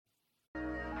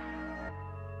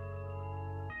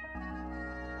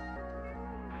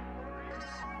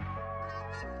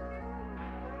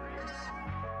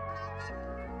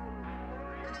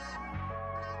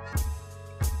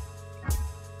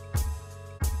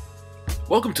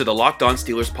Welcome to the Locked On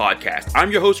Steelers podcast.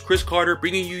 I'm your host, Chris Carter,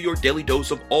 bringing you your daily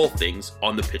dose of all things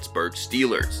on the Pittsburgh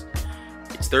Steelers.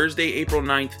 It's Thursday, April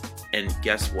 9th, and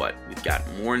guess what? We've got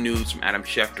more news from Adam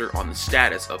Schefter on the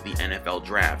status of the NFL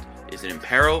Draft. Is it in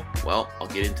peril? Well, I'll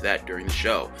get into that during the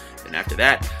show. And after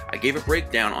that, I gave a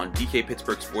breakdown on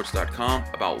DKPittsburghSports.com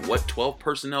about what 12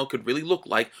 personnel could really look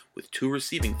like with two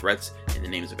receiving threats in the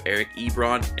names of Eric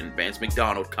Ebron and Vance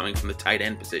McDonald coming from the tight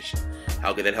end position.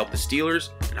 How could that help the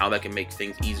Steelers, and how that can make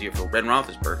things easier for Ben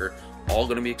Roethlisberger, all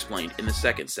going to be explained in the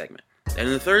second segment. And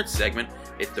in the third segment,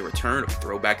 it's the return of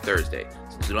Throwback Thursday.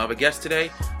 Since we don't have a guest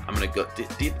today, I'm going to go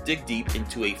dig deep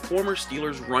into a former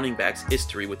Steelers running back's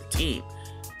history with the team.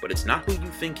 But it's not who you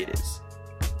think it is.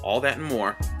 All that and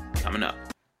more coming up.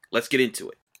 Let's get into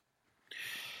it.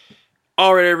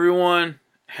 All right, everyone.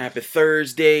 Happy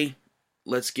Thursday.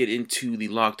 Let's get into the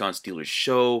Locked On Steelers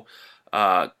show.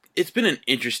 It's been an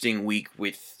interesting week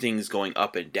with things going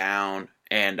up and down,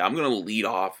 and I'm going to lead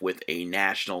off with a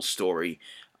national story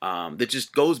that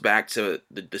just goes back to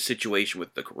the situation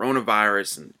with the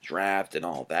coronavirus and the draft and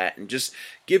all that, and just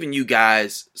giving you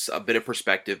guys a bit of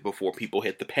perspective before people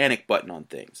hit the panic button on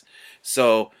things.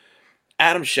 So,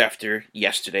 Adam Schefter,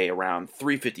 yesterday around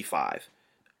 3:55,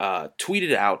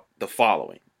 tweeted out the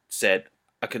following. Said,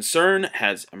 "A concern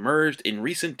has emerged in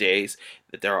recent days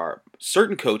that there are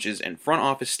certain coaches and front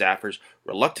office staffers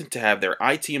reluctant to have their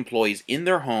IT employees in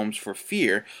their homes for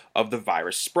fear of the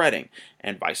virus spreading,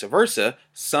 and vice versa,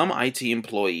 some IT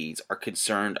employees are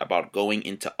concerned about going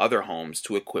into other homes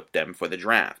to equip them for the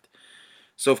draft."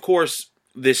 So, of course,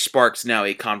 this sparks now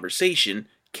a conversation.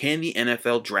 Can the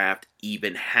NFL draft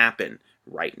even happen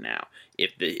right now?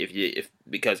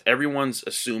 Because everyone's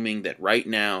assuming that right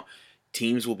now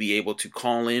teams will be able to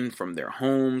call in from their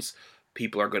homes.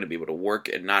 People are going to be able to work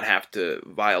and not have to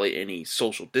violate any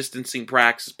social distancing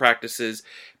practices.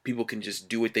 People can just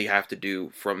do what they have to do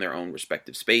from their own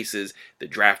respective spaces. The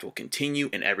draft will continue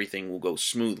and everything will go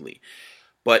smoothly.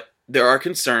 But there are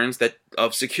concerns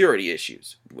of security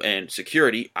issues. And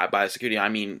security, by security I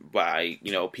mean by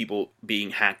people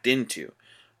being hacked into.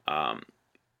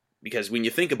 Because when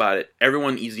you think about it,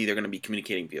 everyone is either going to be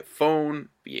communicating via phone,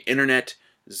 via internet,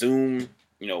 Zoom,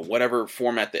 whatever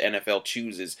format the NFL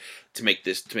chooses to make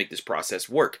this process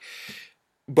work.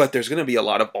 But there's going to be a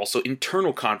lot of also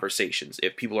internal conversations.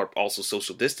 If people are also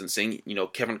social distancing,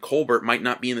 Kevin Colbert might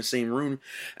not be in the same room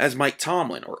as Mike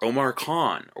Tomlin or Omar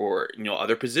Khan or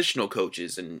other positional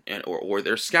coaches or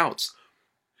their scouts.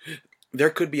 There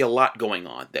could be a lot going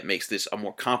on that makes this a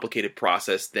more complicated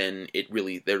process than it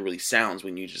really sounds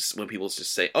when people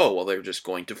just say, "Oh, well, they're just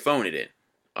going to phone it in."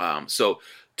 So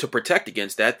to protect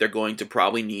against that, they're going to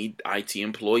probably need IT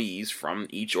employees from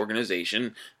each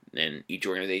organization, and each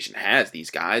organization has these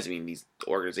guys. I mean, these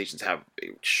organizations have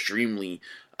extremely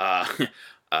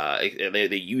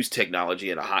they use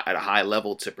technology at a high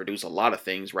level to produce a lot of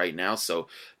things right now. So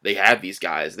they have these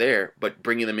guys there, but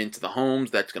bringing them into the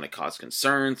homes, that's going to cause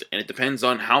concerns, and it depends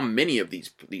on how many of these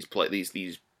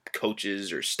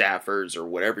coaches or staffers or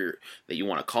whatever that you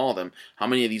want to call them, how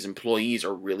many of these employees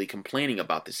are really complaining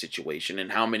about the situation,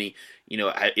 and how many,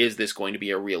 is this going to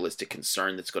be a realistic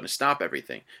concern that's going to stop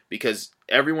everything? Because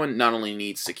everyone not only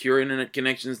needs secure internet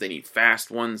connections, they need fast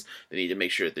ones. They need to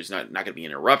make sure that there's not going to be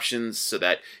interruptions, so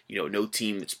that no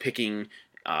team that's picking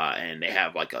and they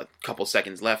have like a couple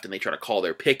seconds left and they try to call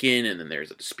their pick in, and then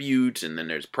there's a dispute, and then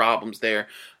there's problems there.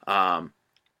 I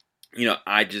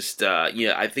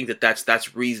think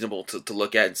that's reasonable to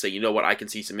look at and say, I can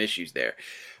see some issues there.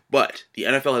 But the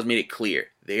NFL has made it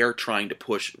clear they are trying to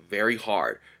push very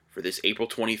hard for this April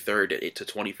 23rd to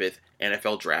 25th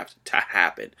NFL draft to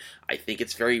happen. I think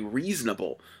it's very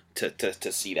reasonable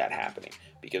to see that happening,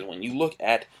 because when you look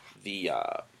at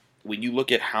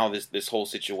how this whole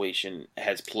situation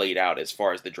has played out as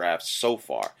far as the draft so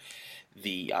far,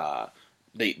 the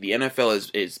NFL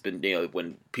has been,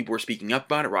 when people were speaking up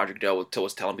about it, Roger Goodell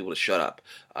was telling people to shut up.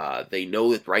 They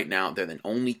know that right now they're the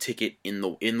only ticket in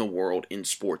the world in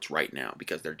sports right now,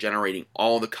 because they're generating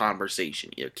all the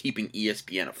conversation. They're keeping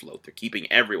ESPN afloat. They're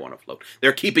keeping everyone afloat.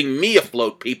 They're keeping me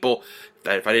afloat, people.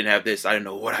 If I didn't have this, I don't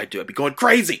know what I'd do. I'd be going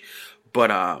crazy.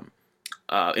 But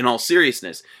in all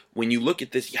seriousness, when you look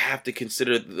at this, you have to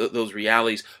consider those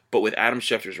realities. But with Adam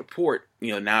Schefter's report,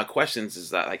 now questions is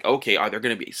that, like, okay, are there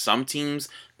going to be some teams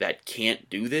that can't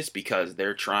do this because they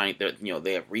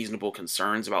have reasonable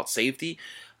concerns about safety?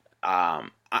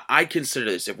 I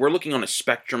consider this, if we're looking on a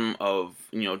spectrum of,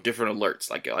 different alerts,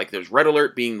 like there's red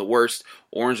alert being the worst,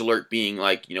 orange alert being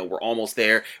like, we're almost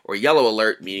there, or yellow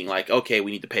alert meaning like, okay,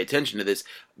 we need to pay attention to this.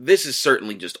 This is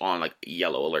certainly just on like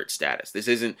yellow alert status. This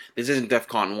isn't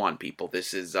DEFCON 1, people.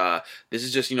 This is just,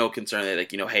 concern that,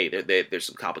 like, hey, there's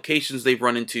some complications they've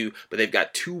run into, but they've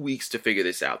got 2 weeks to figure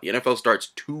this out. The NFL starts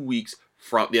 2 weeks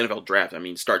from the NFL draft,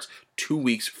 starts 2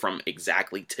 weeks from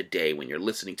exactly today when you're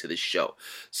listening to this show.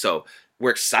 So we're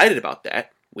excited about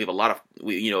that. We have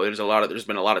there's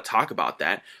been a lot of talk about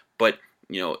that, but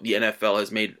the NFL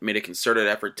has made a concerted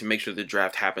effort to make sure the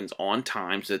draft happens on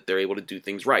time so that they're able to do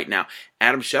things right. Now,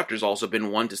 Adam Schefter's also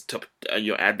been one to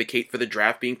advocate for the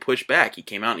draft being pushed back. He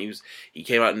came out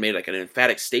and made like an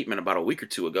emphatic statement about a week or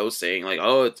two ago saying like,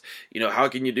 oh, it's, how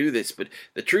can you do this? But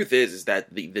the truth is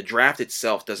that the draft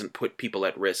itself doesn't put people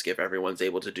at risk if everyone's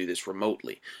able to do this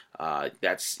remotely.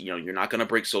 That's, you're not going to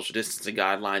break social distancing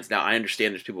guidelines. Now, I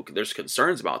understand there's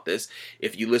concerns about this.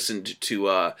 If you listened to,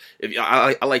 I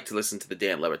like to listen to the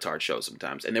Dan Le Batard show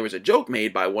sometimes, and there was a joke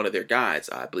made by one of their guys.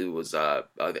 I believe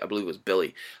it was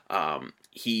Billy.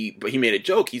 He made a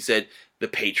joke. He said the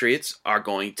Patriots are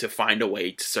going to find a way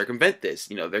to circumvent this.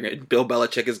 Bill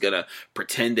Belichick is going to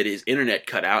pretend that his internet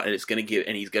cut out, and he's going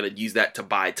to use that to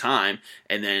buy time.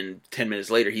 And then 10 minutes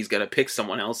later, he's going to pick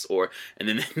someone else. And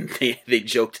then they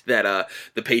joked that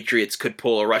the Patriots could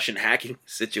pull a Russian hacking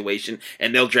situation,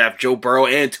 and they'll draft Joe Burrow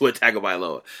and Tua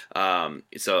Tagovailoa. All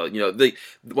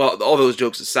those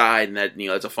jokes aside, and that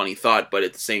it's a funny thought, but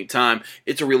at the same time,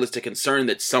 it's a realistic concern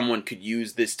that someone could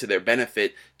use this to their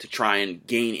benefit to try and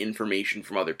gain information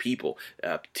from other people.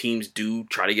 Teams do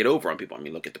try to get over on people.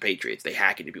 Look at the Patriots. They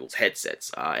hack into people's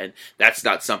headsets. And that's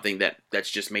not something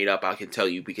that's just made up, I can tell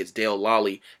you, because Dale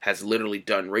Lally has literally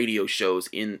done radio shows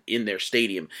in their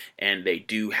stadium, and they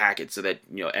do hack it so that,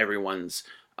 everyone's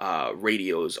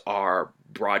radios are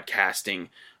broadcasting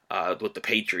what the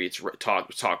Patriots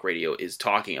talk radio is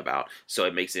talking about, so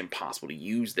it makes it impossible to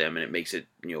use them, and it makes it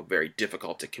very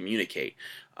difficult to communicate.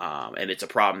 And it's a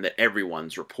problem that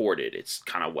everyone's reported. It's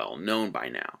kind of well known by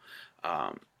now.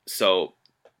 So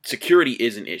security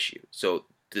is an issue. So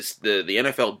the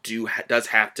NFL does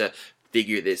have to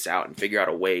figure this out and figure out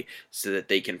a way so that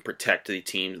they can protect the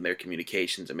teams and their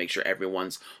communications and make sure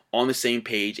everyone's on the same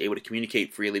page, able to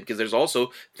communicate freely. Because there's also,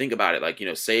 think about it, like,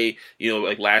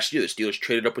 like last year, the Steelers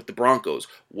traded up with the Broncos.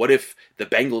 What if the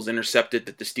Bengals intercepted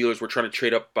that the Steelers were trying to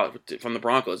trade up from the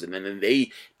Broncos, and then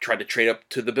they tried to trade up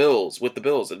to the Bills with the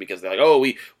Bills, and because they're like, oh,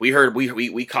 we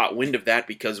caught wind of that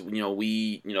because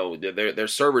their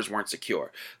servers weren't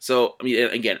secure. So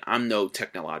again, I'm no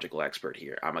technological expert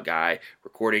here. I'm a guy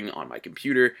recording on my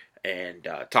computer and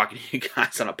talking to you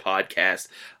guys on a podcast,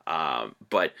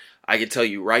 but I can tell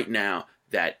you right now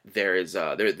that there is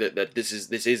that this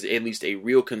is at least a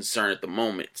real concern at the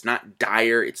moment. It's not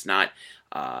dire. It's not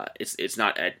it's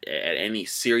not at any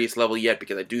serious level yet,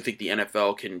 because I do think the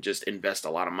NFL can just invest a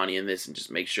lot of money in this and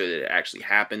just make sure that it actually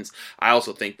happens. I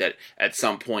also think that at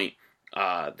some point,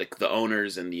 the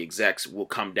owners and the execs will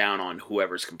come down on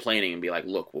whoever's complaining and be like,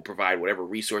 look, we'll provide whatever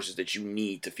resources that you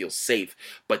need to feel safe,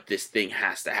 but this thing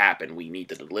has to happen. We need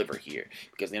to deliver here.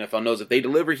 Because the NFL knows if they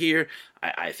deliver here,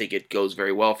 I think it goes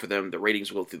very well for them. The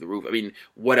ratings will go through the roof.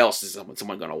 What else is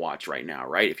someone going to watch right now,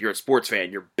 right? If you're a sports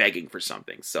fan, you're begging for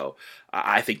something. So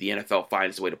I think the NFL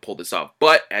finds a way to pull this off.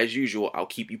 But as usual, I'll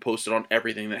keep you posted on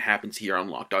everything that happens here on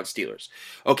Locked On Steelers.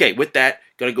 Okay, with that,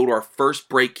 going to go to our first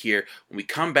break here. When we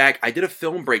come back, I did a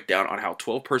film breakdown on how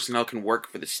 12 personnel can work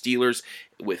for the Steelers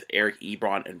with Eric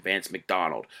Ebron and Vance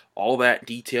McDonald. All that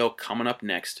detail coming up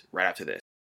next, right after this.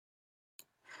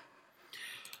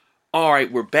 All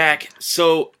right, we're back.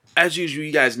 So, as usual,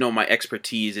 you guys know my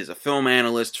expertise is a film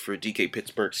analyst for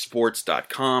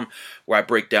DKPittsburghSports.com, where I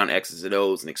break down X's and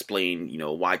O's and explain,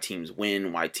 why teams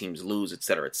win, why teams lose,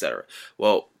 etc., etc.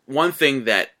 Well, one thing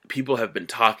that people have been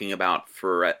talking about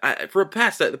for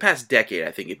the past decade,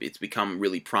 I think it's become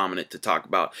really prominent to talk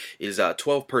about, is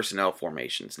 12 personnel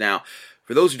formations. Now,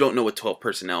 for those who don't know what 12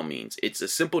 personnel means, it's a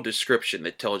simple description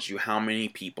that tells you how many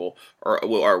people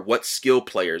or what skill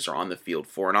players are on the field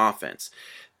for an offense.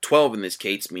 12 in this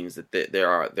case means that there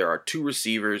are 2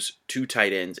 receivers, 2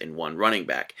 tight ends, and 1 running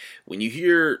back. When you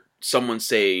hear someone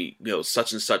say,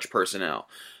 such and such personnel,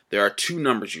 there are 2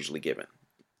 numbers usually given.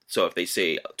 So if they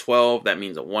say 12, that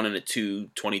means a 1 and a 2,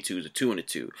 22 is a 2 and a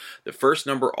 2. The first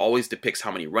number always depicts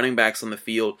how many running backs on the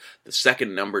field. The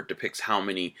second number depicts how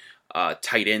many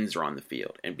tight ends are on the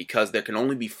field. And because there can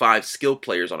only be 5 skill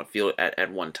players on a field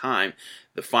at one time,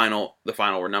 the final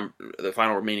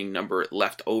remaining number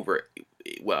left over,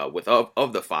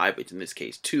 of the 5, it's in this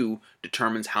case 2,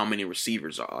 determines how many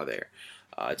receivers are there.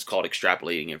 It's called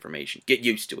extrapolating information. Get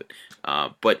used to it.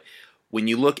 But when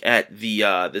you look at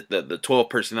the 12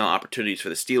 personnel opportunities for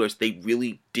the Steelers, they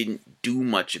really didn't do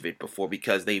much of it before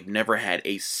because they've never had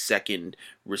a second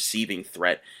receiving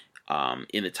threat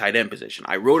in the tight end position.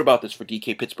 I wrote about this for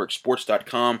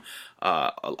DKPittsburghSports.com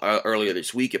earlier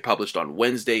this week. It published on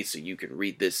Wednesday, so you can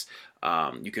read this.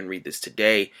 You can read this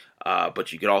today,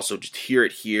 but you can also just hear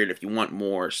it here. And if you want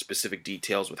more specific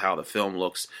details with how the film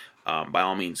looks, by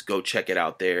all means, go check it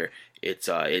out there.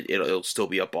 It'll still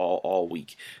be up all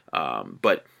week. So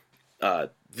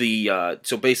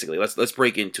basically, let's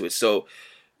break into it. So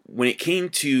when it came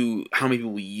to how many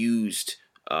people used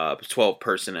 12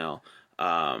 personnel,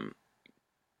 the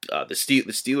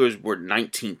Steelers were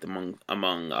 19th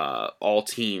among all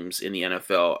teams in the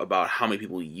NFL about how many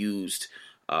people used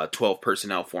 12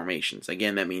 personnel formations.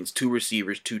 Again, that means 2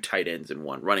 receivers, 2 tight ends, and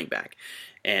 1 running back,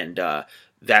 and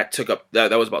that took up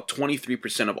that was about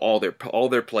 23% of all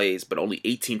their plays, but only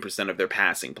 18% of their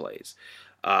passing plays.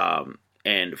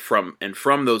 And from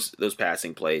those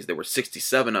passing plays, there were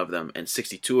 67 of them, and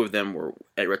 62 of them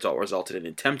resulted in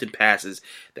attempted passes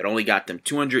that only got them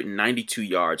 292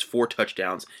 yards, 4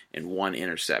 touchdowns, and 1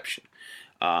 interception.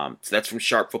 So that's from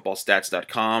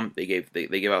SharpFootballStats.com. They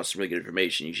give out some really good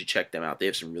information. You should check them out. They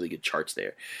have some really good charts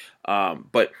there.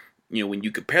 But when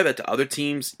you compare that to other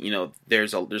teams,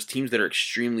 there's teams that are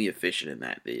extremely efficient in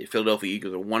that. The Philadelphia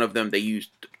Eagles are one of them. They use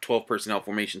 12 personnel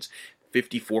formations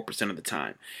 54% of the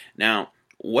time. Now,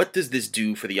 what does this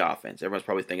do for the offense? Everyone's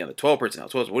probably thinking the 12 personnel.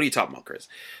 12, what are you talking about, Chris?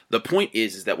 The point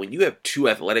is that when you have 2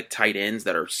 athletic tight ends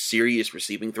that are serious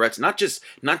receiving threats, not just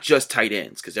tight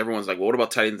ends, because everyone's like, well, what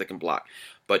about tight ends that can block?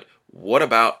 But what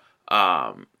about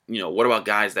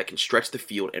guys that can stretch the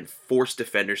field and force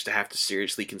defenders to have to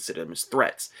seriously consider them as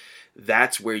threats?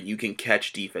 That's where you can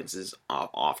catch defenses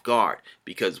off guard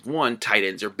because, one, tight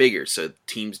ends are bigger, so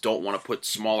teams don't want to put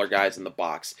smaller guys in the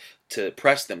box to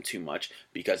press them too much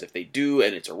because if they do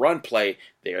and it's a run play,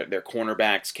 their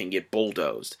cornerbacks can get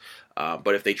bulldozed.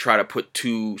 But if they try to put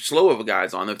too slow of a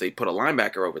guys on them, if they put a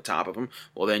linebacker over top of them,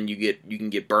 well then you can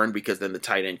get burned because then the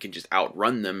tight end can just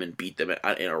outrun them and beat them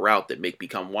in a route that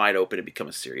become wide open and become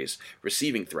a serious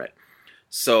receiving threat.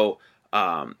 So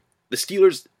the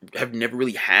Steelers have never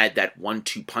really had that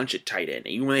 1-2 punch at tight end.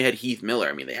 Even when they had Heath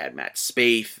Miller, they had Matt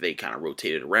Spaeth, they kind of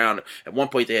rotated around. At one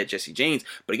point they had Jesse James,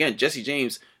 but again, Jesse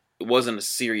James wasn't a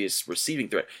serious receiving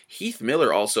threat. Heath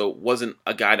Miller also wasn't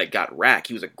a guy that got rack.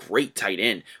 He was a great tight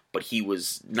end, but he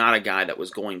was not a guy that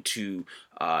was going to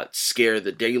scare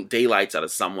the daylights out of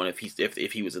someone if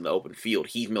he was in the open field.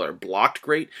 Heath Miller blocked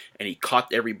great, and he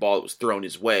caught every ball that was thrown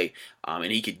his way,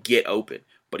 and he could get open.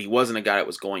 But he wasn't a guy that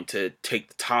was going to take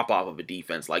the top off of a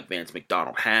defense like Vance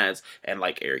McDonald has and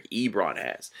like Eric Ebron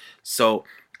has. So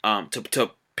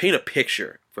to paint a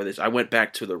picture for this, I went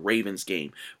back to the Ravens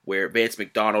game where Vance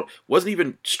McDonald wasn't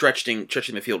even stretching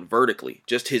the field vertically.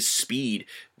 Just his speed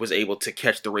was able to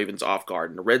catch the Ravens off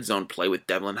guard in the red zone play with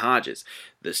Devlin Hodges.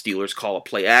 The Steelers call a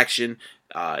play action.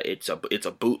 It's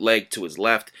a bootleg to his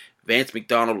left. Vance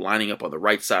McDonald, lining up on the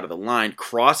right side of the line,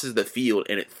 crosses the field,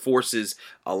 and it forces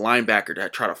a linebacker to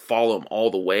try to follow him all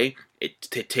the way. It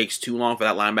takes too long for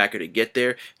that linebacker to get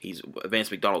there. Vance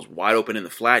McDonald's wide open in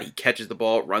the flat. He catches the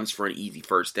ball, runs for an easy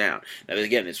first down. Now,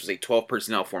 again, this was a 12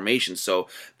 personnel formation, so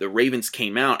the Ravens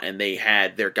came out and they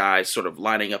had their guys sort of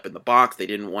lining up in the box. They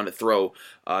didn't want to throw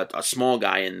a small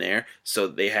guy in there, so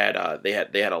they had a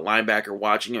linebacker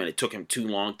watching him, and it took him too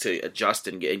long to adjust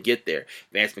and get there.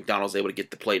 Vance McDonald was able to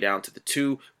get the play down to the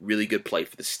 2. Really good play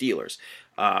for the Steelers.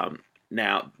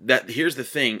 Now, here's the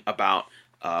thing about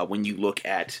when you look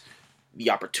at the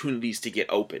opportunities to get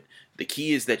open. The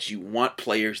key is that you want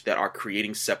players that are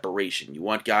creating separation. You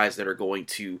want guys that are going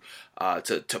to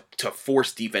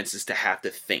force defenses to have to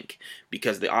think,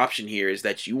 because the option here is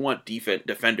that you want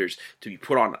defenders to be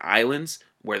put on islands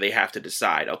where they have to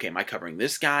decide, okay, am I covering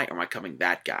this guy or am I covering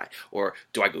that guy? Or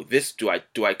do I go this? Do I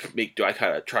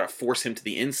kind of try to force him to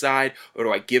the inside, or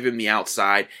do I give him the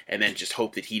outside and then just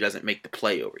hope that he doesn't make the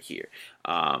play over here?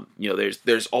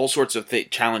 There's all sorts of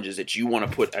challenges that you want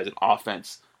to put as an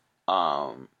offense,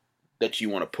 that you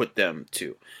want to put them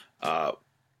to.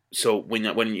 So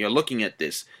when you're looking at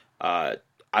this, I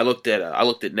looked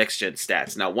at Next Gen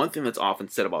Stats. Now, one thing that's often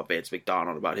said about Vance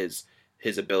McDonald, about his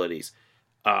abilities.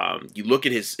 You look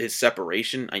at his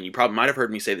separation, and you probably might have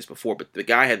heard me say this before, but the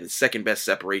guy had the second best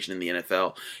separation in the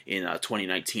NFL in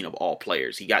 2019 of all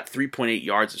players. He got 3.8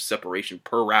 yards of separation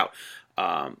per route.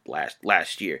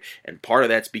 last year, and part of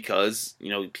that's because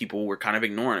people were kind of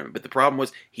ignoring him. But the problem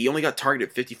was he only got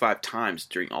targeted 55 times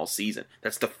during all season.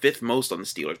 That's the fifth most on the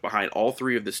Steelers, behind all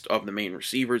three of the main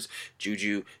receivers: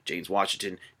 Juju, James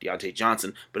Washington, Deontay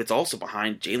Johnson. But it's also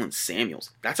behind Jalen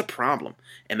Samuels. That's a problem,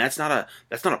 and that's not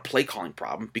a play calling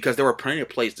problem, because there were plenty of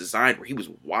plays designed where he was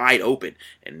wide open,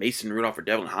 and Mason Rudolph or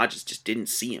Devlin Hodges just didn't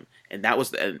see him, and that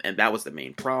was the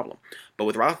main problem. But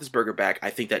with Roethlisberger back, I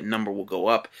think that number will go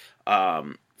up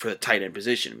for the tight end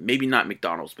position. Maybe not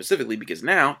McDonald specifically, because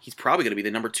now he's probably going to be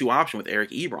the number 2 option with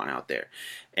Eric Ebron out there.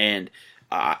 And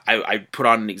I put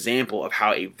on an example of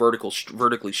how a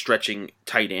vertically stretching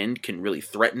tight end can really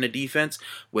threaten a defense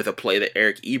with a play that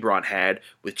Eric Ebron had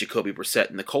with Jacoby Brissett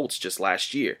and the Colts just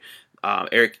last year.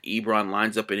 Eric Ebron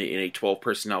lines up in a 12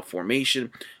 personnel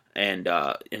formation, and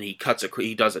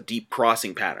he does a deep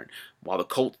crossing pattern, while the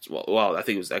Colts, well, I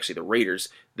think it was actually the Raiders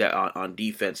that on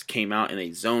defense came out in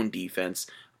a zone defense.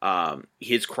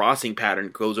 His crossing pattern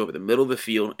goes over the middle of the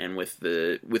field, and with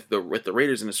the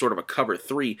Raiders in a sort of a cover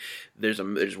 3,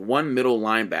 there's one middle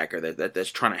linebacker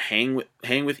that's trying to hang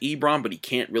with Ebron, but he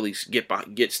can't really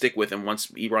stick with him once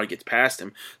Ebron gets past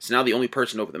him. So now the only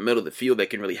person over the middle of the field that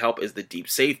can really help is the deep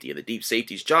safety, and the deep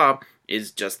safety's job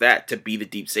is just that, to be the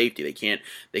deep safety. They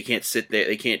can't sit there,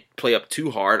 they can't play up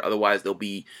too hard, otherwise they'll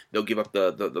give up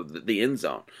the end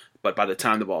zone. But by the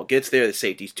time the ball gets there, the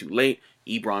safety's too late.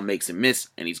 Ebron makes a miss,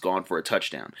 and he's gone for a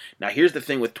touchdown. Now, here's the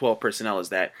thing with 12 personnel is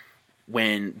that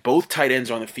when both tight ends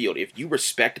are on the field, if you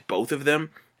respect both of them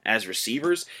as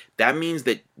receivers, that means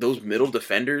that those middle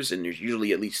defenders, and there's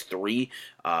usually at least 3,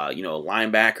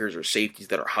 linebackers or safeties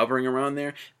that are hovering around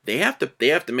there, they have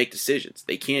to make decisions.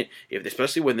 They can't,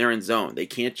 especially when they're in zone, they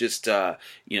can't just they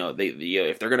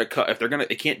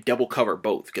can't double cover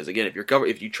both, because again,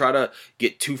 if you try to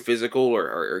get too physical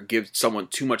or give someone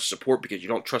too much support because you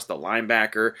don't trust the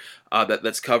linebacker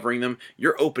that's covering them,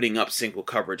 you're opening up single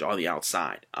coverage on the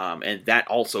outside, and that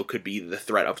also could be the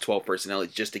threat of 12 personnel,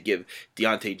 is just to give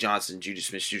Deontay Johnson, Juju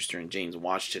Smith-Schuster, and James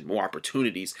Washington more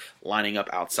opportunities lining up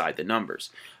outside the numbers.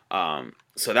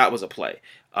 So that was a play.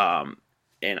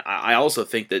 And I also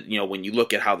think that, when you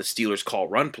look at how the Steelers call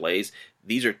run plays,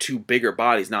 these are 2 bigger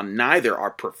bodies. Now, neither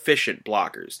are proficient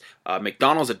blockers.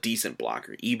 McDonald's a decent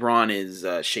blocker. Ebron is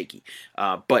shaky.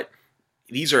 But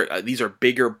these are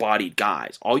bigger bodied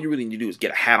guys. All you really need to do is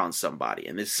get a hat on somebody,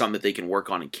 and this is something that they can work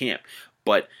on in camp.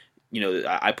 But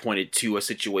I pointed to a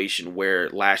situation where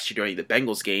last year during the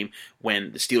Bengals game,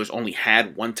 when the Steelers only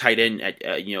had one tight end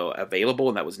available,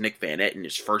 and that was Nick Van Etten in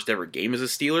his first ever game as a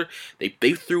Steeler,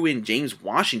 they threw in James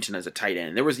Washington as a tight end.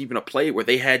 And there was even a play where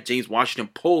they had James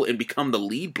Washington pull and become the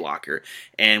lead blocker,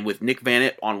 and with Nick Van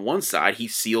Etten on one side, he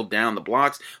sealed down the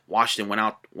blocks. Washington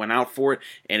went out for it,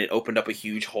 and it opened up a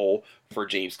huge hole for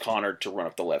James Conner to run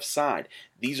up the left side.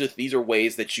 These are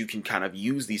ways that you can kind of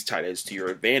use these tight ends to your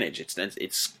advantage.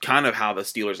 It's kind of how the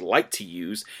Steelers like to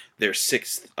use their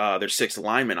sixth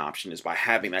lineman option, is by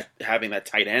having that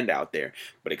tight end out there.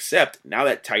 But except now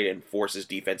that tight end forces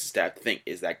defenses to have to think: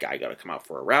 is that guy going to come out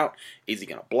for a route? Is he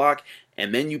going to block?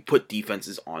 And then you put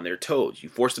defenses on their toes. You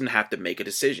force them to have to make a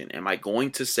decision. Am I going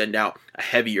to send out a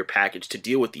heavier package to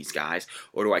deal with these guys,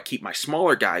 or do I keep my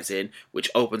smaller guys in,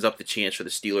 which opens up the chance for the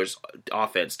Steelers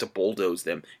offense to bulldoze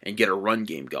them and get a run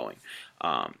game going?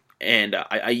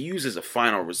 I use as a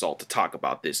final result to talk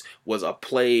about this was a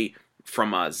play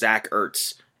from Zach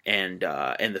Ertz and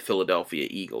the Philadelphia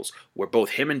Eagles, where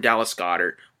both him and Dallas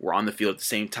Goedert were on the field at the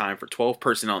same time for 12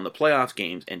 personnel in the playoff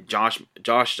games, and Josh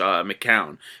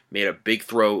McCown made a big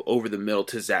throw over the middle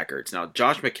to Zach Ertz. Now,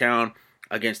 Josh McCown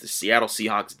against the Seattle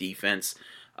Seahawks defense,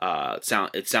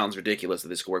 it sounds ridiculous that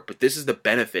this could work, but this is the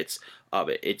benefits of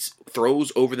it. It's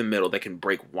throws over the middle that can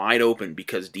break wide open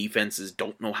because defenses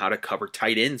don't know how to cover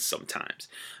tight ends sometimes.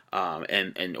 Or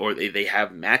they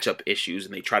have matchup issues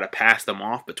and they try to pass them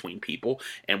off between people.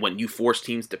 And when you force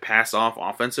teams to pass off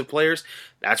offensive players,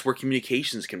 that's where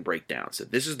communications can break down. So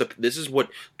this is what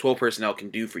 12 personnel can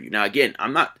do for you. Now, again,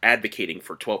 I'm not advocating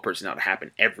for 12 personnel to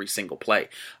happen every single play.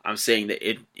 I'm saying that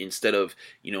it, instead of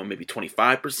maybe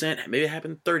 25%, maybe it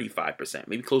happen 35%,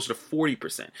 maybe closer to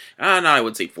 40%. No, I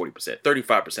would say 40%.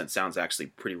 35% sounds actually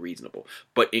pretty reasonable.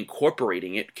 But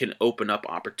incorporating it can open up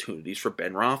opportunities for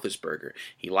Ben Roethlisberger.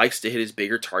 He likes to hit his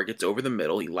bigger targets over the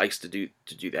middle. He likes to do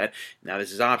that. Now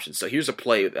this is options. So here's a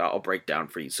play that I'll break down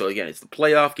for you. So again, it's the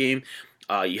playoff game.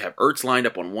 You have Ertz lined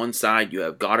up on one side. You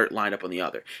have Goedert lined up on the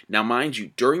other. Now, mind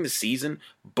you, during the season,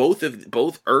 both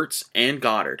Ertz and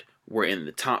Goedert were in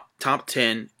the top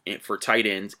 10 for tight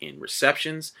ends in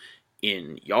receptions,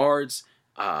 in yards,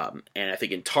 and I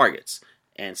think in targets.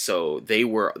 And so they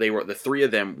were the three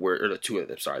of them were, or the two of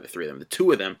them. Sorry, the three of them. The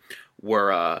two of them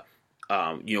were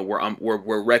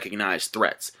were recognized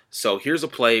threats. So here's a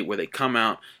play where they come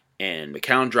out and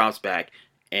McCown drops back,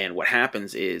 and what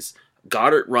happens is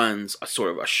Goddard runs a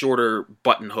sort of a shorter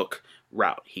button hook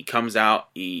route. He comes out,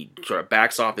 he sort of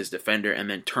backs off his defender, and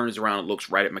then turns around and looks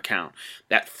right at McCown.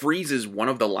 That freezes one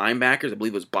of the linebackers, I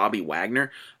believe it was Bobby Wagner,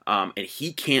 and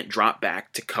he can't drop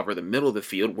back to cover the middle of the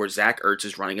field where Zach Ertz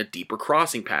is running a deeper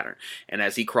crossing pattern. And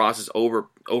as he crosses over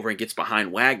and gets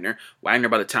behind Wagner, by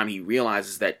the time he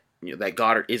realizes that that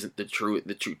Goddard isn't the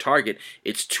true target,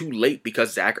 it's too late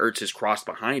because Zach Ertz has crossed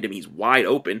behind him. He's wide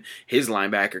open. His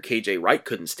linebacker, KJ Wright,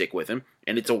 couldn't stick with him,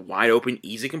 and it's a wide open,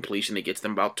 easy completion that gets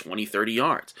them about 20, 30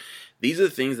 yards. These are the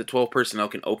things that 12 personnel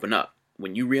can open up.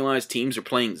 When you realize teams are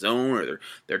playing zone or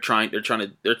they're trying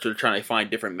to find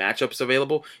different matchups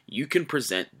available, you can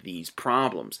present these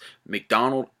problems.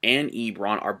 McDonald and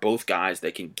Ebron are both guys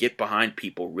that can get behind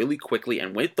people really quickly,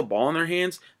 and with the ball in their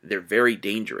hands, they're very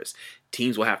dangerous.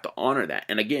 Teams will have to honor that.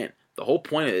 And again, the whole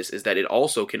point of this is that it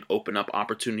also can open up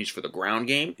opportunities for the ground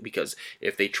game, because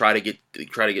if they try to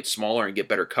get smaller and get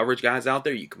better coverage guys out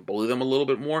there, you can bully them a little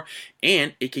bit more,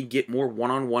 and it can get more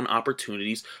one-on-one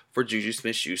opportunities for Juju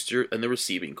Smith-Schuster and the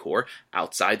receiving core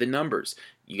outside the numbers.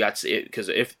 You got it, because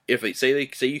if they say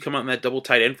you come out in that double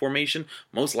tight end formation,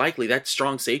 most likely that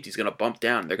strong safety is going to bump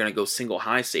down. They're going to go single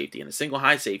high safety, and a single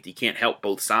high safety can't help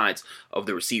both sides of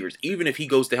the receivers. Even if he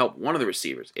goes to help one of the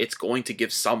receivers, it's going to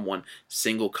give someone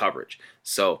single coverage.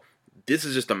 So this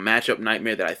is just a matchup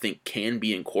nightmare that I think can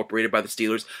be incorporated by the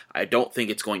Steelers. I don't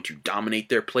think it's going to dominate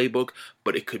their playbook,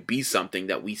 but it could be something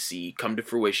that we see come to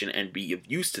fruition and be of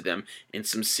use to them in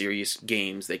some serious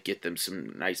games that get them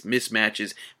some nice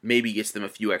mismatches, maybe gets them a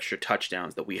few extra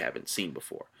touchdowns that we haven't seen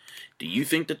before. Do you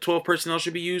think the 12 personnel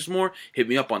should be used more? Hit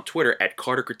me up on Twitter at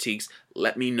Carter Critiques.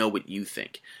 Let me know what you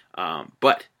think.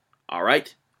 But, all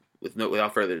right,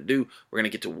 without further ado, we're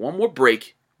going to get to one more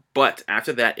break. But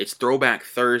after that, it's Throwback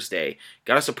Thursday.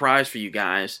 Got a surprise for you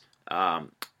guys.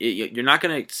 You're not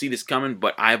going to see this coming,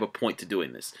 but I have a point to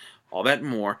doing this. All that and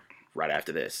more right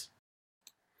after this.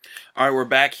 All right, we're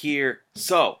back here.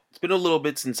 So, it's been a little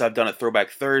bit since I've done a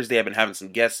Throwback Thursday. I've been having some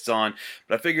guests on,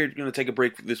 but I figured I'm going to take a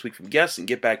break this week from guests and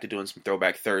get back to doing some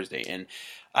Throwback Thursday. And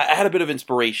I had a bit of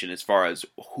inspiration as far as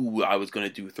who I was going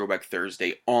to do Throwback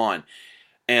Thursday on.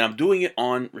 And I'm doing it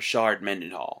on Rashard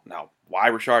Mendenhall. Now, why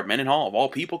Rashard Mendenhall, of all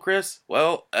people, Chris?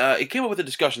 Well, it came up with a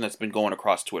discussion that's been going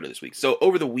across Twitter this week. So,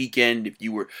 over the weekend, if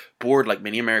you were bored like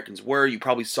many Americans were, you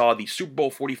probably saw the Super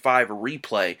Bowl 45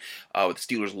 replay with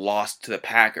the Steelers lost to the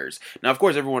Packers. Now, of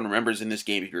course, everyone remembers in this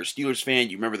game, if you're a Steelers fan,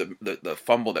 you remember the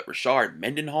fumble that Rashard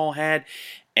Mendenhall had.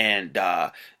 And,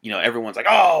 everyone's like,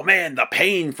 oh, man, the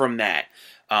pain from that.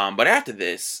 But after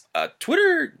this,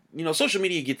 Twitter, social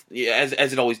media gets,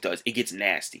 as it always does, it gets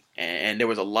nasty. And there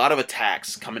was a lot of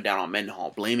attacks coming down on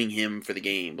Mendenhall, blaming him for the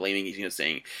game,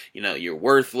 saying, you're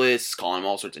worthless, calling him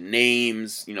all sorts of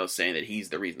names, saying that he's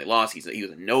the reason they lost, he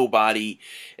was a nobody,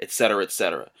 et cetera, et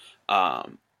cetera.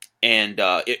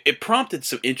 It prompted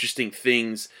some interesting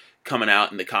things coming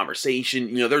out in the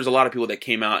conversation. There's a lot of people that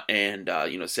came out and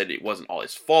said it wasn't all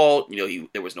his fault.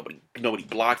 There was nobody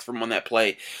blocked from him on that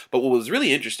play. But what was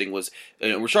really interesting was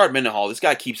Rashard Mendenhall. This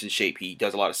guy keeps in shape. He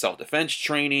does a lot of self-defense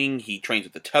training. He trains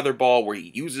with the tether ball where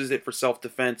he uses it for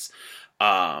self-defense. He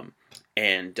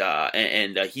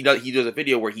does a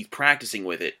video where he's practicing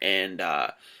with it, and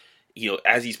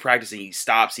as he's practicing, he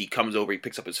stops, he comes over, he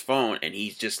picks up his phone, and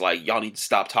he's just like, y'all need to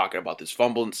stop talking about this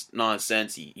fumble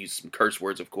nonsense. He used some curse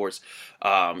words, of course.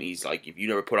 He's like, if you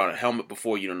never put on a helmet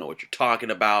before, you don't know what you're talking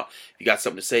about. If you got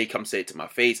something to say, come say it to my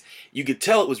face. You could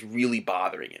tell it was really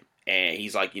bothering him. And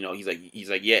he's like,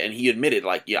 yeah, and he admitted,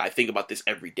 like, yeah, I think about this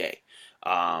every day.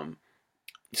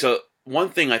 So one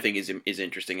thing I think is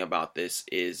interesting about this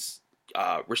is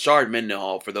Rashard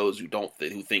Mendenhall, for those who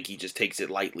who think he just takes it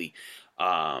lightly.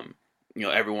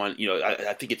 Everyone,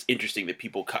 I think it's interesting that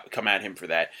people come at him for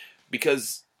that,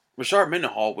 because Rashard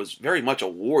Mendenhall was very much a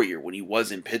warrior when he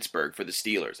was in Pittsburgh for the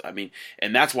Steelers. I mean,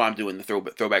 and that's why I'm doing the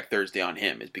Throwback Thursday on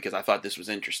him, is because I thought this was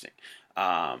interesting.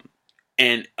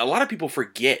 And a lot of people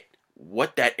forget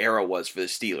what that era was for the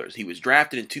Steelers. He was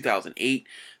drafted in 2008,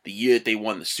 the year that they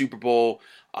won the Super Bowl.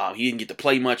 He didn't get to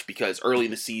play much because early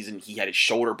in the season he had his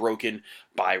shoulder broken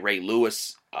by Ray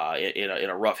Lewis in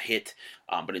a rough hit.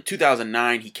 But in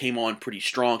 2009 he came on pretty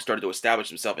strong, started to establish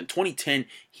himself. In 2010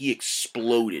 he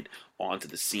exploded onto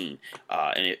the scene.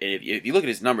 And if you look at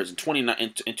his numbers in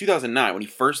 2009, when he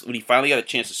finally got a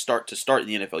chance to start in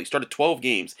the NFL, he started 12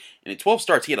 games, and in 12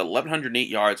 starts he had 1,108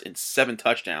 yards and 7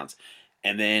 touchdowns.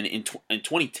 And then in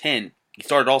 2010 he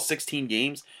started all 16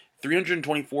 games.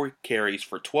 324 carries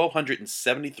for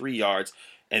 1,273 yards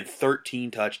and 13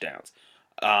 touchdowns.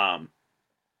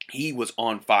 he was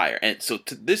on fire. And so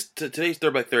today's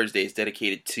Throwback Thursday is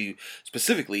dedicated to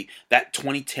specifically that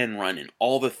 2010 run and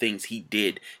all the things he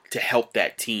did to help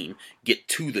that team get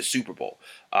to the Super Bowl.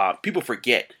 People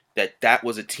forget that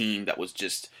was a team that was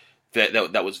just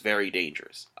that was very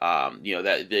dangerous.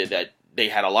 That they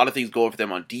had a lot of things going for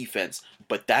them on defense,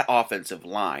 but that offensive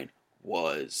line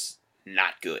was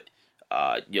not good.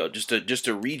 Just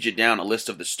to read you down a list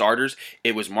of the starters,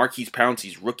 it was Marquise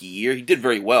Pouncey's rookie year. He did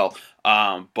very well,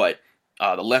 but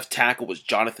the left tackle was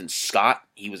Jonathan Scott.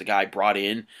 He was a guy brought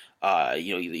in.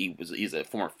 He's a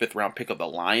former 5th round pick of the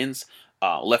Lions.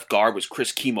 Left guard was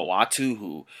Chris Kemoatu,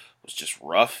 who was just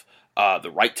rough.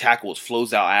 The right tackle was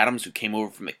Flozell Adams, who came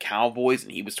over from the Cowboys,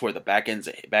 and he was toward the back end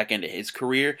of his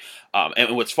career.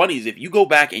 And what's funny is if you go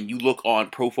back and you look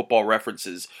on Pro Football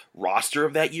Reference's roster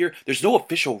of that year, there's no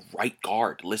official right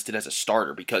guard listed as a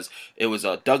starter because it was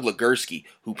Doug Legursky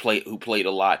who played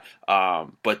a lot.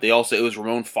 But it was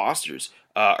Ramon Foster's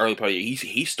early part of the year.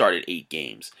 He started 8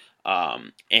 games.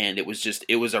 And it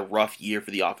was a rough year for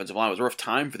the offensive line. It was a rough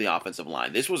time for the offensive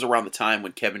line. This was around the time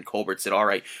when Kevin Colbert said, all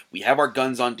right, we have our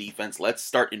guns on defense. Let's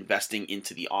start investing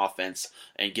into the offense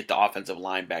and get the offensive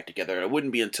line back together. And it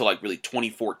wouldn't be until really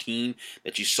 2014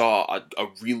 that you saw a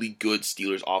really good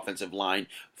Steelers offensive line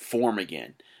form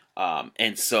again.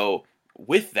 And so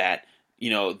with that,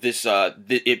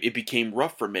 it became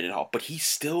rough for Mendenhall, but he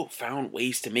still found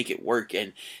ways to make it work,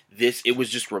 and it was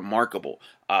just remarkable.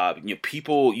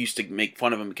 People used to make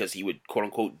fun of him because he would, quote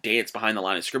unquote, dance behind the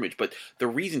line of scrimmage, but the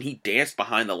reason he danced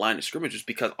behind the line of scrimmage was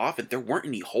because often there weren't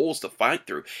any holes to fight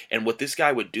through, and what this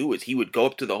guy would do is he would go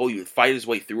up to the hole, he would fight his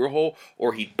way through a hole,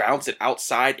 or he'd bounce it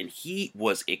outside, and he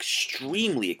was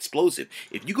extremely explosive.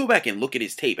 If you go back and look at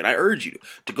his tape, and I urge you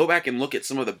to go back and look at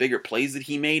some of the bigger plays that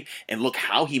he made, and look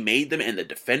how he made them, and the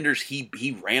defenders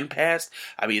he ran past.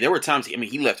 I mean, there were times,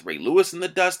 he left Ray Lewis in the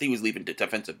dust, he was leaving the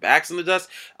defensive backs in the dust,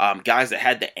 guys that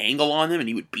had the angle on them, and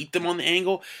he would beat them on the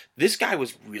angle. This guy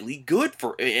was really good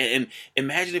and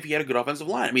imagine if he had a good offensive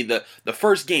line. I mean, the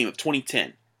first game of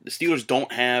 2010, the Steelers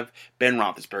don't have Ben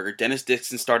Roethlisberger, Dennis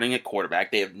Dixon starting at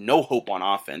quarterback. They have no hope on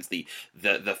offense. The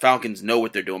Falcons know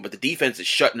what they're doing, but the defense is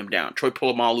shutting them down. Troy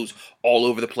Polamalu's all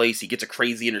over the place. He gets a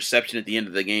crazy interception at the end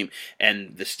of the game,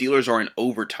 and the Steelers are in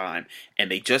overtime, and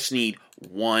they just need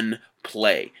one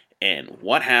play. And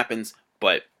what happens?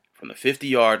 But from the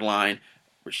 50-yard line,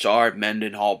 Rashard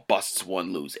Mendenhall busts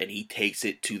one loose, and he takes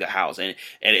it to the house. And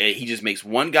he just makes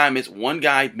one guy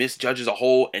misjudges a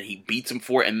hole, and he beats him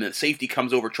for it. And the safety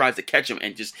comes over, tries to catch him,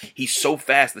 and he's so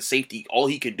fast, the safety, all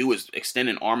he can do is extend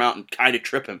an arm out and kind of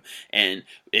trip him. And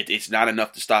it's not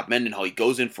enough to stop Mendenhall. He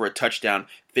goes in for a touchdown,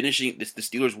 finishing the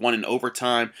Steelers won in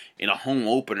overtime in a home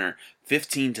opener,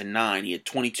 15-9. He had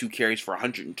 22 carries for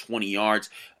 120 yards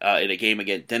in a game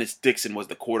again. Dennis Dixon was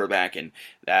the quarterback, and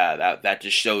that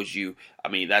just shows you. I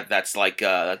mean, that's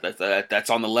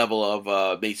on the level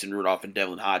of Mason Rudolph and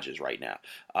Devlin Hodges right now,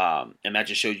 and that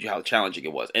just shows you how challenging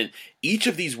it was. And each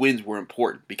of these wins were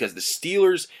important because the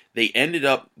Steelers, they ended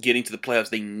up getting to the playoffs.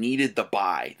 They needed the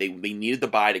bye. They needed the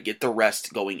bye to get the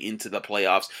rest going into the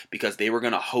playoffs because they were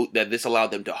going to host. That this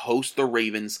allowed them to host the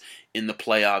Ravens in the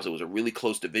playoffs. It was a really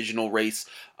close divisional race,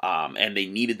 and they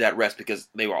needed that rest because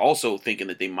they were also thinking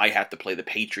that they might have to play the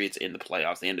Patriots in the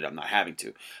playoffs. They ended up not having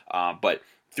to, but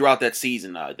throughout that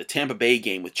season, the Tampa Bay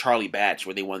game with Charlie Batch,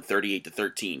 where they won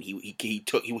 38-13, he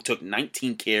took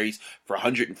 19 carries for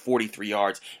 143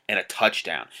 yards and a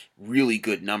touchdown. Really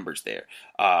good numbers there.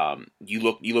 You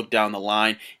look down the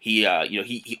line. He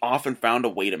often found a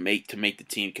way to make the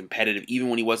team competitive, even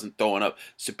when he wasn't throwing up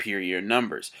superior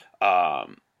numbers.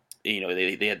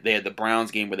 They had the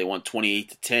Browns game where they won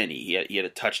 28-10. He had a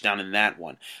touchdown in that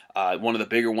one. One of the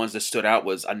bigger ones that stood out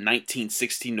was a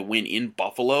 19-16 to win in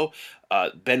Buffalo.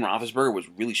 Ben Roethlisberger was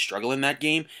really struggling that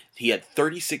game. He had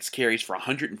 36 carries for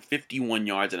 151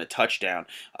 yards and a touchdown.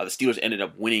 The Steelers ended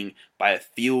up winning by a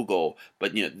field goal,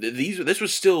 but this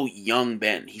was still young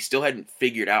Ben. He still hadn't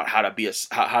figured out how to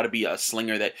be a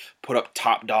slinger that put up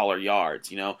top dollar yards,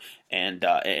 and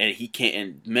he can't.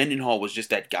 And Mendenhall was just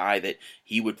that guy that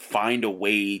he would find a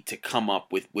way to come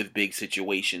up with big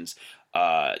situations.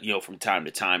 From time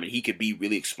to time, and he could be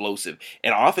really explosive.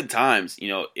 And oftentimes,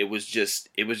 it was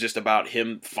just about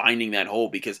him finding that hole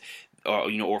because,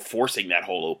 or forcing that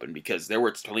hole open because there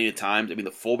were plenty of times. I mean,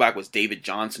 the fullback was David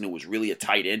Johnson, who was really a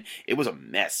tight end. It was a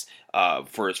mess.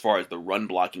 for as far as the run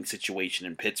blocking situation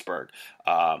in Pittsburgh.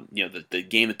 The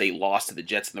game that they lost to the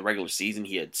Jets in the regular season,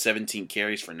 he had 17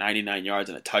 carries for 99 yards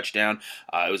and a touchdown.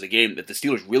 It was a game that the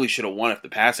Steelers really should have won if the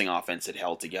passing offense had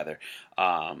held together.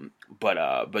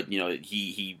 But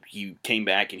he came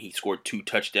back and he scored 2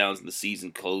 touchdowns in the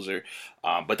season closer.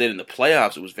 But then in the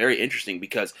playoffs, it was very interesting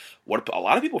because what a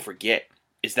lot of people forget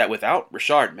is that without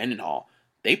Rashard Mendenhall,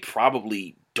 they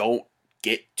probably don't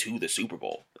get to the Super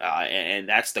Bowl. And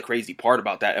that's the crazy part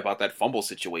about that fumble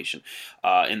situation.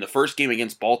 In the first game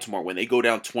against Baltimore, when they go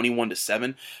down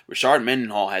 21-7, Rashard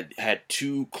Mendenhall had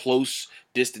 2 close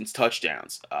distance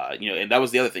touchdowns. And that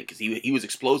was the other thing, because he was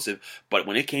explosive, but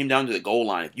when it came down to the goal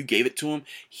line, if you gave it to him,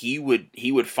 he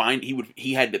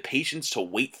had the patience to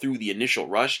wait through the initial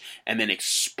rush and then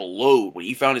explode. When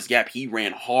he found his gap, he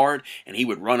ran hard and he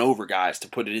would run over guys to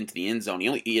put it into the end zone.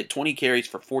 He had 20 carries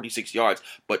for 46 yards,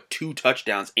 but 2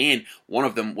 touchdowns, and one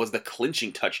of them was the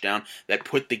clinching touchdown that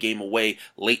put the game away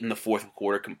late in the fourth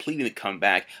quarter, completing the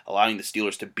comeback, allowing the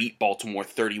Steelers to beat Baltimore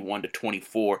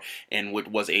 31-24, and what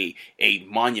was a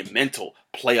monumental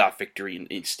playoff victory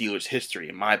in Steelers history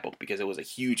in my book, because it was a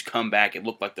huge comeback. It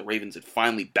looked like the Ravens had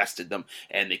finally bested them,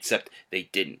 and except they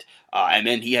didn't. And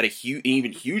then he had an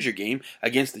even huger game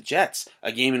against the Jets,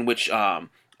 a game in which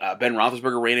Ben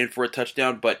Roethlisberger ran in for a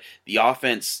touchdown, but the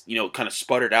offense, kind of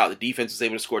sputtered out. The defense was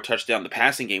able to score a touchdown. The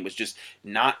passing game was just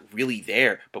not really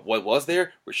there. But what was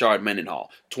there? Rashard Mendenhall,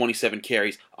 27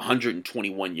 carries,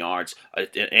 121 yards,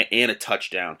 and a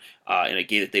touchdown in a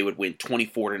game that they would win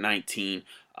 24-19.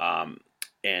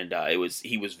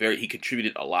 He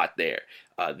contributed a lot there.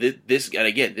 This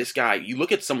guy, you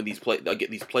look at some of these plays, Doug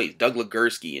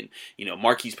Legursky and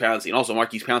Marquise Pouncey, and also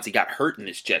Marquise Pouncey got hurt in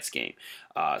this Jets game.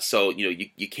 So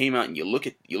you came out and you look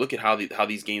at how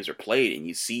these games are played, and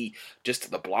you see just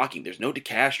the blocking. There's no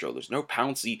DeCastro, there's no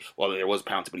Pouncey. Well, there was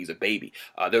Pouncey, but he's a baby.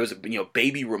 There was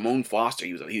baby Ramon Foster.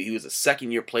 He was a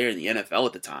second-year player in the NFL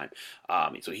at the time.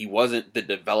 So he wasn't the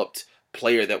developed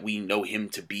player that we know him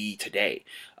to be today.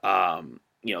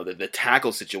 The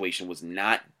tackle situation was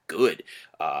not good,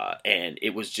 and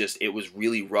it was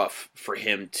really rough for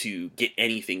him to get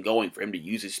anything going, for him to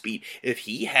use his speed. If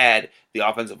he had the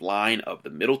offensive line of the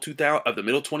middle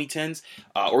 2010s,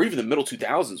 or even the middle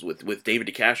 2000s with David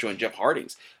DeCastro and Jeff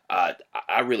Hardings,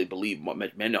 I really believe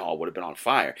Mendenhall would have been on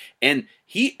fire. And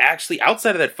he actually,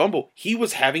 outside of that fumble, he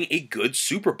was having a good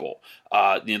Super Bowl.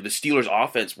 The Steelers'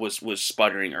 offense was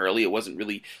sputtering early. It wasn't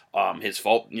really his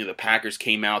fault. The Packers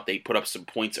came out, they put up some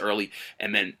points early,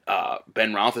 and then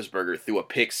Ben Roethlisberger threw a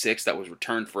pick six that was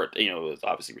returned for it was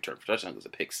obviously returned for touchdown. It was a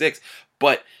pick six,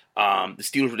 but the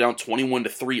Steelers were down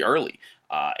 21-3 early.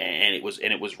 And it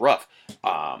was rough.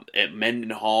 And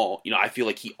Mendenhall, I feel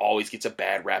like he always gets a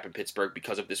bad rap in Pittsburgh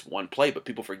because of this one play. But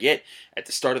people forget, at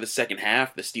the start of the second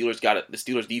half, the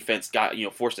Steelers defense got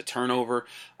forced a turnover.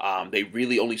 They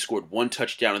really only scored 1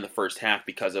 touchdown in the first half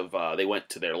because of they went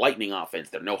to their lightning offense,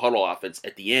 their no huddle offense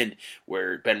at the end,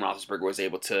 where Ben Roethlisberger was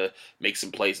able to make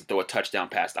some plays and throw a touchdown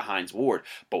pass to Hines Ward.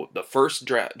 But the first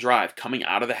drive coming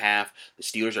out of the half, the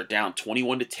Steelers are down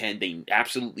 21-10. They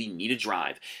absolutely need a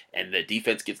drive, and the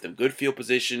defense gets them good field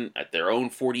position at their own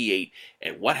 48,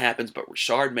 and what happens? But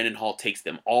Rashard Mendenhall takes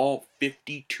them all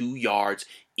 52 yards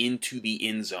into the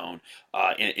end zone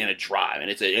in a drive, and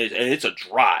it's a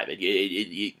drive.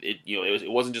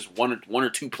 It wasn't just one or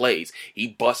two plays. He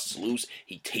busts loose.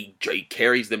 He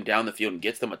carries them down the field and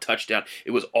gets them a touchdown.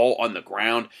 It was all on the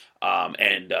ground,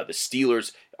 and the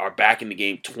Steelers are back in the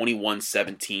game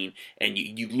 21-17, and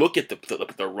you look at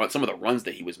the run, some of the runs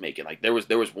that he was making. Like there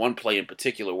was one play in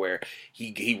particular where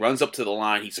he runs up to the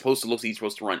line. He's supposed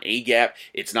to run A gap.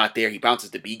 It's not there. He bounces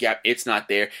to B gap. It's not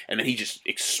there, and then he just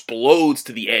explodes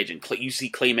to the edge. And you see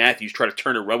Clay Matthews try to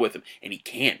turn and run with him, and he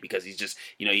can't, because he's just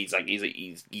he's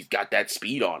got that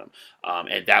speed on him,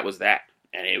 and that was that.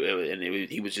 And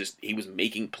he was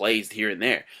making plays here and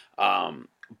there.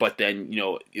 But then,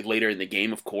 later in the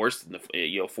game, of course, in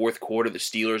the fourth quarter, the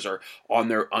Steelers are on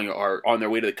their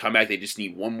way to the comeback. They just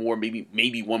need one more,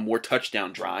 maybe one more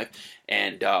touchdown drive,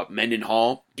 and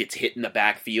Mendenhall gets hit in the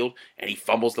backfield and he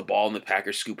fumbles the ball, and the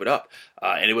Packers scoop it up.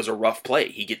 And it was a rough play.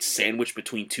 He gets sandwiched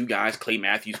between 2 guys. Clay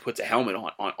Matthews puts a helmet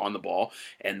on the ball,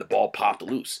 and the ball popped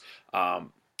loose.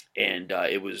 And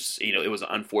it was an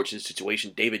unfortunate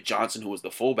situation. David Johnson, who was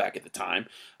the fullback at the time,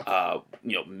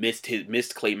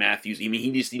 missed Clay Matthews. I mean,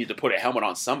 he just needed to put a helmet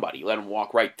on somebody. He let him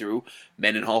walk right through.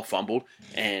 Mendenhall fumbled,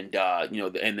 and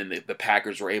and then the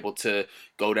Packers were able to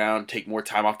go down, take more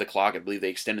time off the clock. I believe they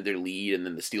extended their lead, and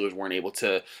then the Steelers weren't able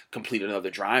to complete another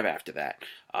drive after that.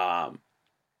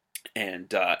 And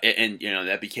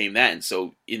that became that. And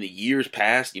so in the years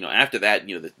past, after that,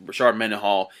 the Rashard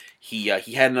Mendenhall, he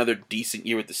had another decent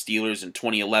year with the Steelers in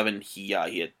 2011. He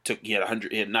had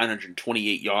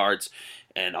 928 yards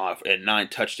and 9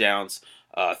 touchdowns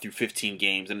through 15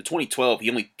 games. And in 2012, he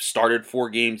only started 4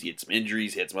 games. He had some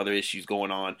injuries, he had some other issues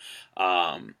going on.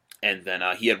 And then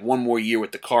he had one more year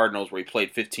with the Cardinals where he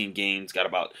played 15 games, got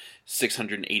about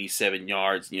 687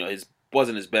 yards. His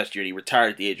wasn't his best year. And he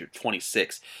retired at the age of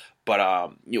 26.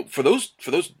 But for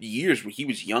those years when he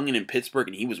was young and in Pittsburgh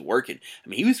and he was working, I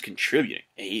mean, he was contributing.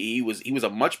 He was a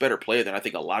much better player than I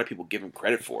think a lot of people give him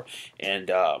credit for.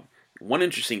 And one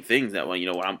interesting thing that when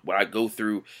I go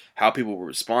through how people were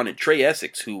responding, Trey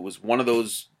Essex, who was one of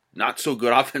those not so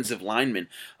good offensive linemen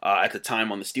at the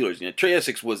time on the Steelers. Trey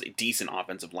Essex was a decent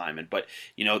offensive lineman, but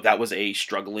that was a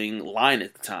struggling line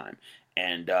at the time.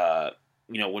 And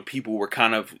when people were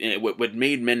kind of, what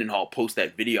made Mendenhall post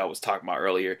that video I was talking about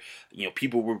earlier,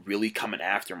 people were really coming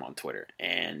after him on Twitter.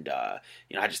 And,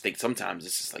 I just think sometimes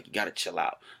it's just like, you got to chill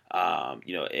out.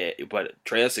 But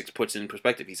Trey Essex puts it in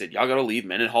perspective. He said, y'all got to leave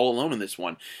Mendenhall alone in this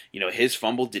one. His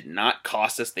fumble did not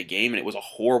cost us the game, and it was a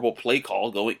horrible play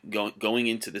call going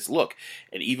into this look.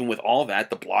 And even with all that,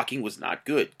 the blocking was not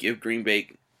good. Give Green Bay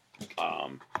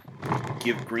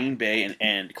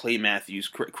and Clay Matthews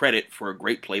credit for a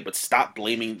great play, but stop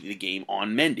blaming the game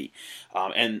on Mendy.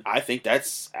 And I think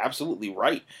that's absolutely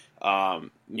right.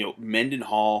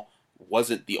 Mendenhall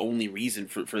wasn't the only reason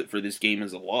for this game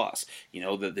as a loss.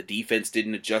 The defense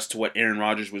didn't adjust to what Aaron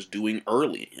Rodgers was doing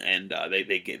early, and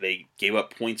they gave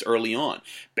up points early on.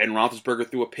 Ben Roethlisberger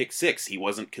threw a pick 6. He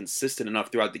wasn't consistent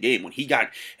enough throughout the game. And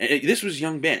this was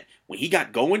young Ben. When he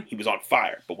got going, he was on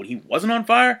fire. But when he wasn't on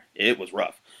fire, it was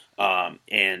rough.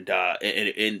 And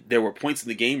there were points in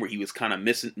the game where he was kind of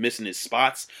missing his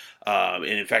spots. And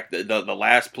in fact, the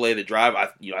last play of the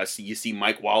drive, you see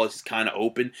Mike Wallace is kind of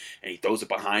open, and he throws it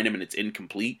behind him, and it's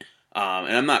incomplete.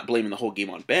 And I'm not blaming the whole game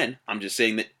on Ben. I'm just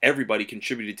saying that everybody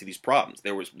contributed to these problems.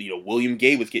 There was, William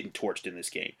Gay was getting torched in this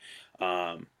game.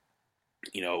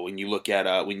 When you look at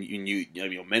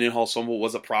Mendenhall fumble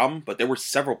was a problem, but there were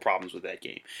several problems with that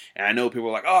game. And I know people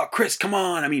were like, "Oh, Chris, come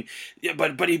on! I mean, yeah,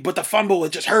 but the fumble,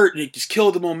 it just hurt and it just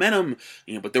killed the momentum."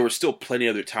 But there were still plenty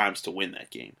of other times to win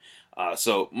that game.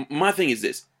 So my thing is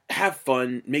this: have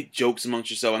fun, make jokes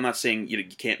amongst yourself. I'm not saying you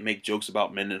can't make jokes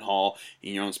about Mendenhall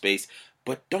in your own space,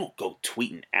 but don't go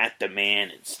tweeting at the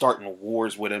man and starting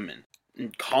wars with him and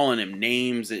calling him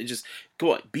names. It just,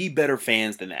 go on, be better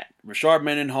fans than that. Rashard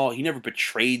Mendenhall, he never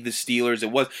betrayed the Steelers.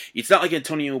 It's not like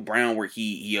Antonio Brown where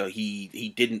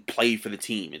he didn't play for the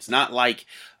team. It's not like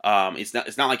it's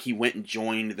not like he went and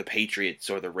joined the Patriots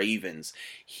or the Ravens.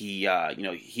 He's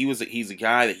a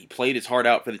guy that he played his heart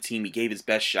out for the team. He gave his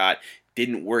best shot,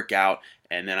 didn't work out.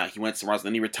 And then he went somewhere else. And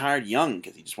then he retired young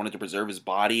because he just wanted to preserve his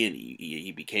body. And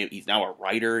he's now a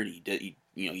writer. And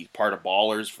he's part of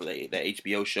Ballers for the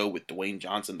HBO show with Dwayne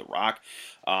Johnson, The Rock.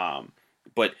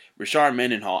 But Rashard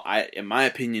Mendenhall, in my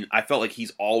opinion, I felt like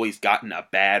he's always gotten a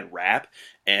bad rap.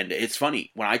 And it's funny,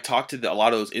 when I talked to a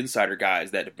lot of those insider guys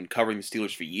that have been covering the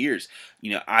Steelers for years,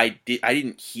 I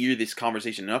didn't hear this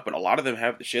conversation enough, but a lot of them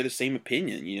have to share the same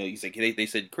opinion. He's like, they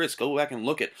said, Chris, go back and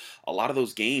look at a lot of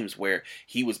those games where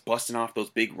he was busting off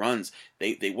those big runs.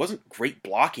 They wasn't great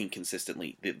blocking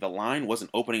consistently. The line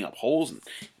wasn't opening up holes, and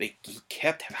he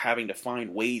kept having to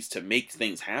find ways to make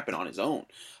things happen on his own.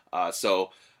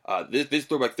 So this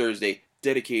Throwback Thursday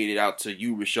dedicated out to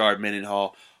you, Rashard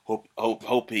Mendenhall.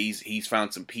 Hope he's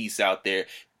found some peace out there.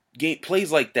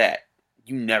 Plays like that,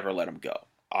 you never let him go.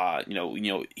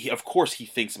 Of course he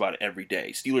thinks about it every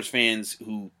day. Steelers fans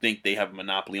who think they have a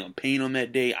monopoly on pain on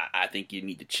that day, I think you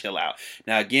need to chill out.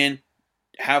 Now again,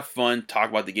 have fun, talk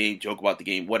about the game, joke about the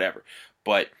game, whatever.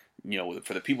 But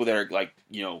for the people that are like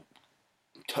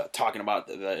talking about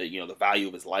the value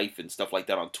of his life and stuff like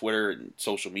that on Twitter and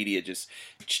social media, just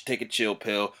take a chill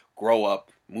pill, grow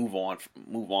up, move on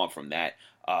from that.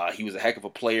 He was a heck of a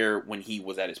player when he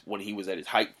was at his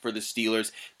height for the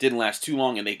Steelers. Didn't last too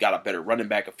long, and they got a better running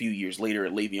back a few years later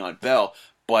at Le'Veon Bell.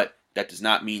 But that does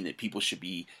not mean that people should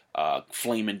be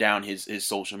flaming down his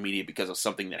social media because of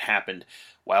something that happened,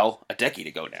 a decade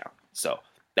ago now. So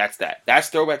that's that. That's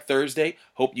Throwback Thursday.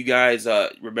 Hope you guys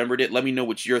remembered it. Let me know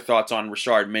what your thoughts on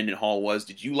Rashard Mendenhall was.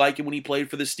 Did you like him when he played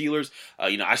for the Steelers?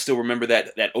 I still remember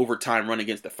that overtime run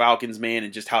against the Falcons, man,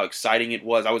 and just how exciting it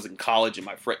was. I was in college in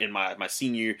my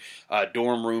senior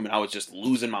dorm room, and I was just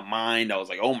losing my mind. I was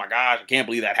like, oh my gosh, I can't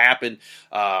believe that happened.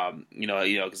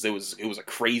 Because it was a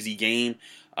crazy game.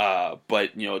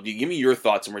 But give me your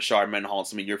thoughts on Rashard Mendenhall and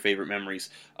some of your favorite memories,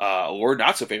 or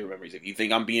not so favorite memories. If you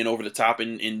think I'm being over the top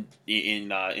in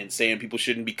saying people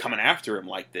shouldn't be coming after him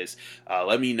like this,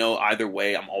 let me know. Either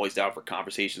way, I'm always down for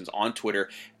conversations on Twitter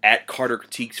at Carter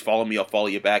Critiques. Follow me, I'll follow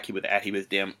you back. He was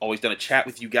damn. Always done a chat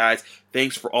with you guys.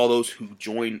 Thanks for all those who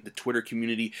joined the Twitter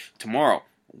community. Tomorrow,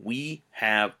 we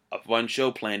have a fun show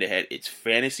planned ahead. It's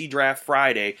Fantasy Draft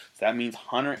Friday, so that means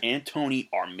Hunter and Tony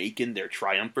are making their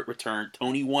triumphant return.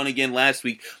 Tony won again last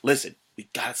week. Listen, we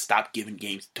gotta stop giving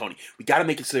games to Tony. We gotta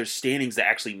make it so there's standings that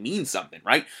actually mean something,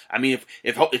 right? I mean,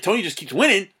 if Tony just keeps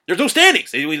winning, there's no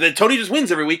standings. Tony just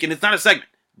wins every week, and it's not a segment.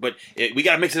 But we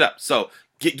gotta mix it up. So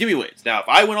give me wins. Now, if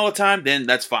I win all the time, then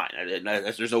that's fine.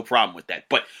 There's no problem with that.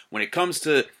 But when it comes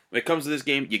to this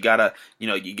game, you gotta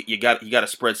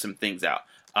spread some things out.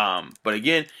 But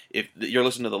again, if you're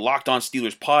listening to the Locked On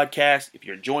Steelers podcast, if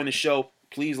you're enjoying the show,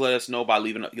 please let us know by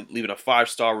leaving a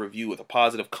 5-star review with a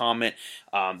positive comment.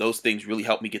 Those things really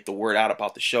help me get the word out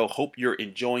about the show. Hope you're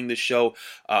enjoying the show.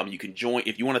 You can join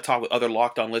if you want to talk with other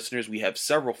Locked On listeners. We have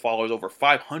several followers, over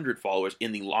 500 followers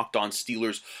in the Locked On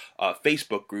Steelers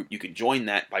Facebook group. You can join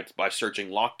that by searching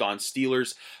Locked On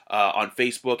Steelers on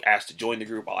Facebook. Ask to join the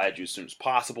group. I'll add you as soon as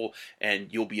possible, and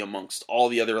you'll be amongst all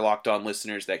the other Locked On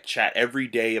listeners that chat every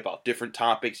day about different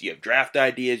topics. You have draft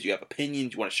ideas, you have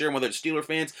opinions, you want to share them with other Steeler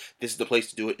fans. This is the place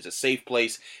to do it. It's a safe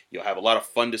place. You'll have a lot of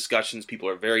fun discussions. People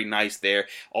are very nice there.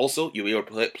 Also, you'll be able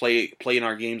to play in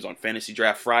our games on Fantasy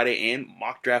Draft Friday and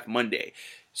Mock Draft Monday.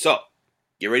 So,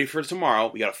 get ready for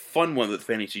tomorrow. We got a fun one with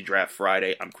Fantasy Draft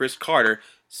Friday. I'm Chris Carter.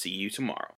 See you tomorrow.